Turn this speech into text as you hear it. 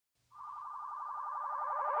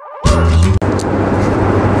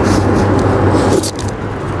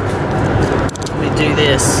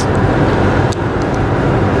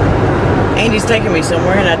taking me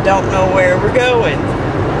somewhere and I don't know where we're going.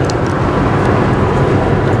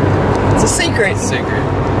 It's a secret. Secret.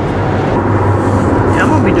 Yeah, I'm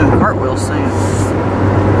gonna be doing cartwheels soon. You're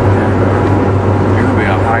gonna be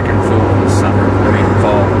out hiking full this summer. I mean,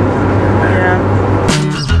 fall. Yeah.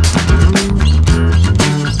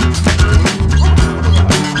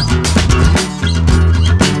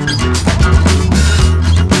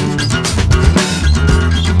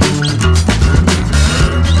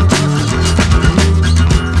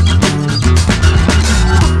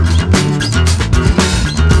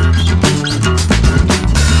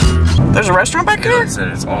 There's a restaurant back there? He said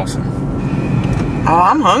it's awesome. Oh,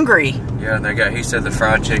 I'm hungry. Yeah, and he said the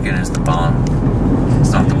fried chicken is the bomb.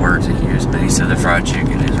 It's not the words he used, but he said the fried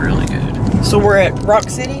chicken is really good. So we're at Rock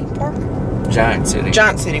City Park? Giant City.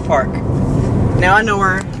 Giant City Park. Now I know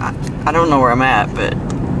where, I don't know where I'm at, but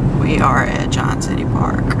we are at Giant City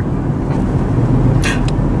Park.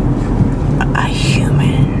 A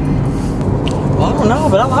human. Well, I don't know,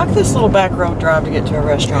 but I like this little back road drive to get to a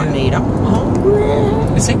restaurant and eat. I'm hungry.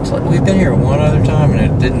 It seems like we've been here one other time, and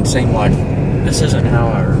it didn't seem like this isn't how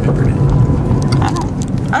I remembered it.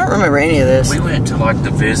 I don't remember any of this. We went to like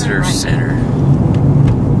the visitor center.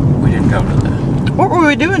 We didn't go to that. What were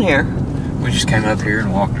we doing here? We just came up here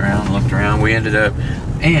and walked around, looked around. We ended up,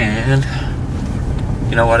 and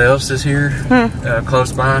you know what else is here?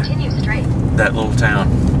 Close by? Continue straight. That little town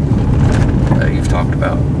you've talked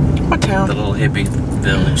about. What town? The little hippie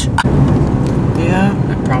village. Yeah.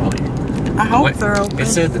 Probably. I hope they're open. It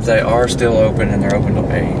said that they are still open and they're open till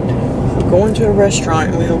 8. We're going to a restaurant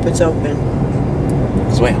and we hope it's open.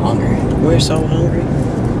 Because we're hungry. We're so hungry.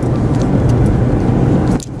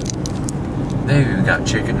 They've got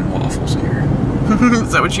chicken and waffles here.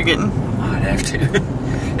 Is that what you're getting? I'd have to.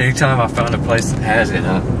 Anytime I find a place that has it,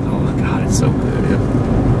 oh my god, it's so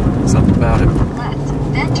good. Something about it.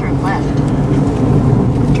 Left, then turn left.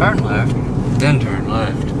 Turn left, then turn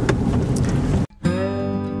left.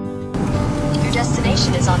 Your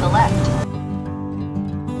destination is on the left.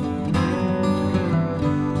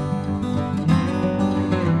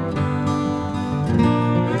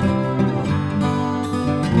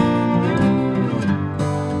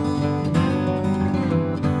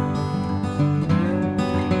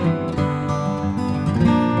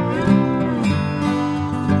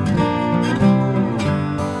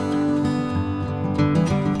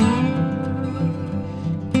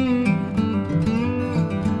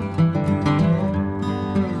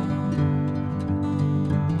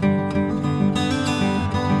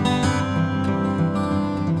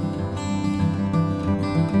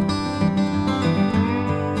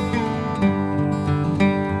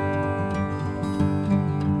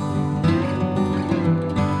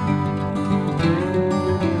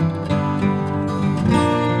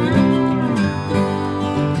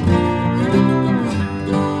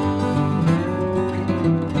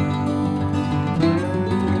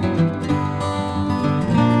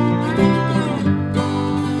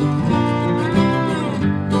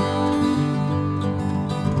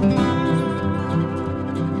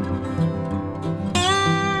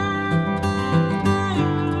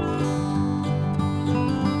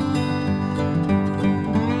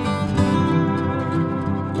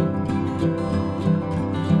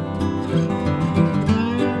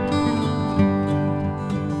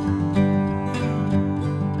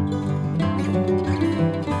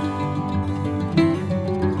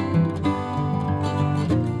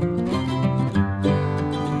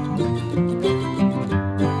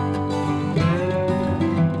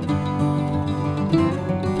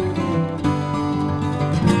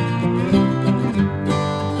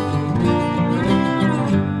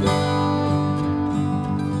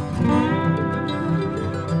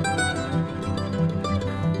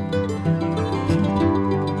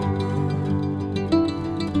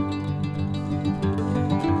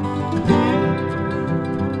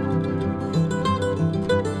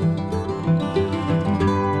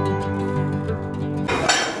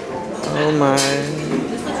 Oh my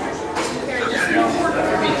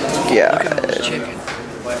god. Chicken.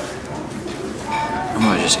 I'm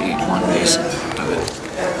gonna just eat one piece of it.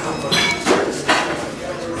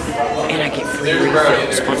 And I get free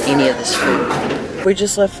refills on any of this food. We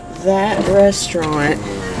just left that restaurant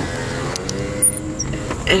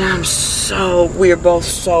and we're both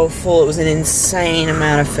so full. It was an insane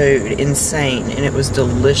amount of food. Insane. And it was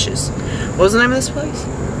delicious. What was the name of this place?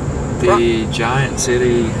 The Giant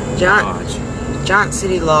City Lodge. Giant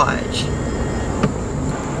City Lodge.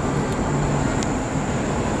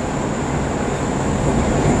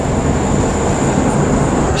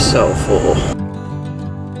 We're so full.